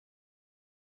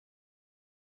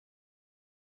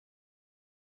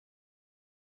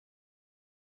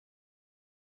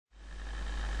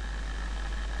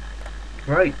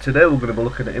Right, today we're going to be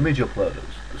looking at image uploaders.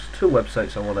 There's two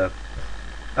websites I want to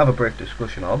have a brief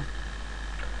discussion on.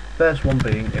 First one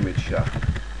being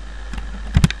Imageshack,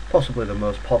 possibly the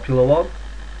most popular one.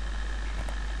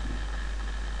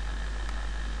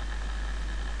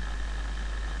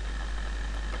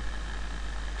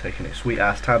 Taking its sweet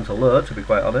ass time to load, to be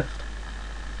quite honest.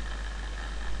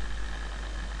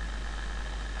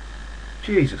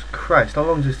 Jesus Christ, how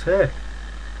long does this take?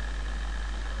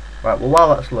 Right, well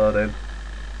while that's loading...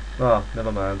 Oh,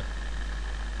 never mind.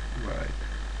 Right.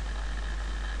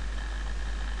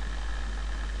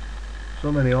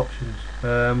 So many options.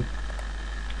 We'll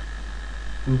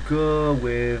go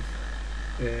with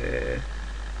a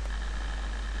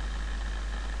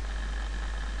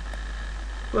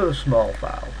small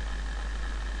file.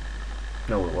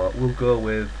 No, we won't. We'll go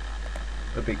with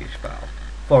a biggish file.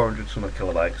 400 some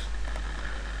kilobytes.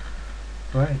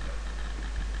 Right.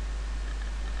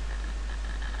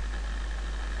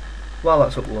 While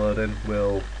that's uploading,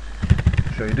 we'll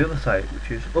show you the other site, which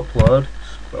is Upload,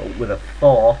 spelled with a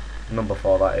 4, number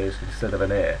 4 that is, instead of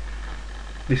an A.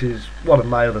 This is one of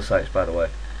my other sites, by the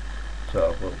way,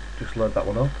 so we'll just load that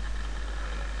one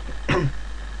up.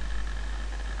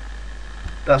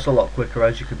 That's a lot quicker,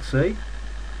 as you can see.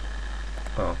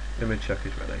 Oh, Imageshack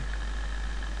is ready.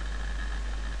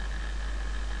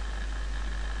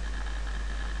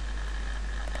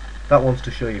 That one's to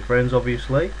show your friends,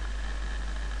 obviously.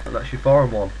 And that's your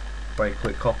forum one. Right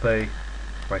click copy,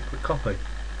 right click copy.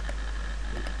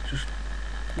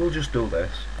 We'll just do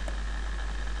this.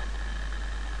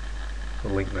 The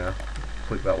link now.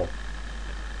 Click that one.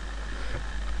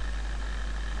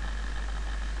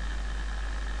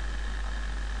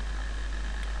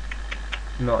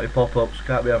 Naughty pop-ups,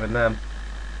 can't be having them.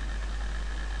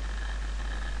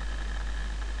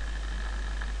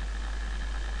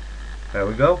 There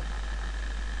we go.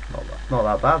 Not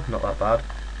that bad, not that bad.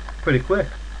 Pretty quick.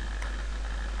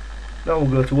 Now we'll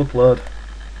go to upload.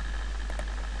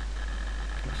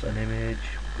 That's an image.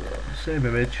 Same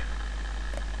image.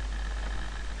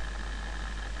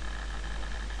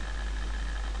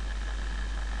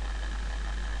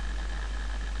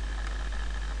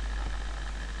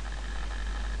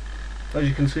 As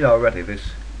you can see already, this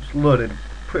is loaded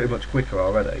pretty much quicker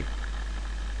already.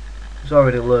 It's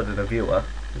already loaded a viewer,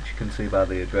 which you can see by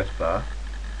the address bar.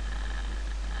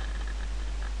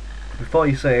 Before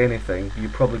you say anything, you're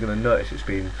probably going to notice it's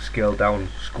been scaled down,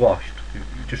 squashed. You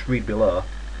just read below.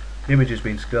 The image has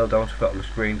been scaled down to fit on the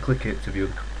screen. Click it to view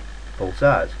the full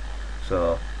size.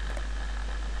 So,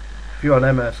 if you're on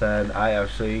MSN,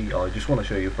 IRC, or you just want to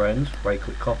show your friends, right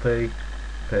click copy,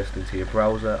 paste into your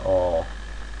browser, or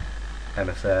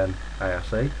MSN,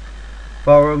 IRC.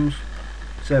 Forums,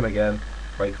 same again,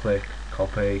 right click,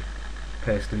 copy,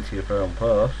 paste into your forum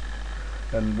post,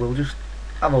 and we'll just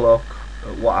have a look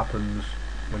at what happens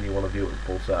when you want to view it in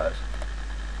full size.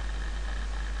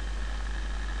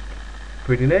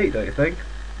 Pretty neat, don't you think?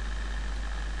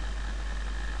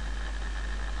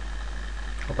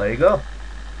 Well, there you go,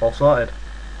 all sorted.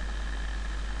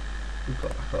 We've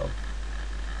got back home.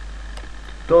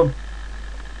 Done.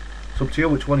 It's up to you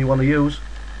which one you want to use.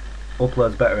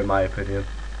 Upload's better in my opinion.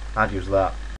 I'd use that.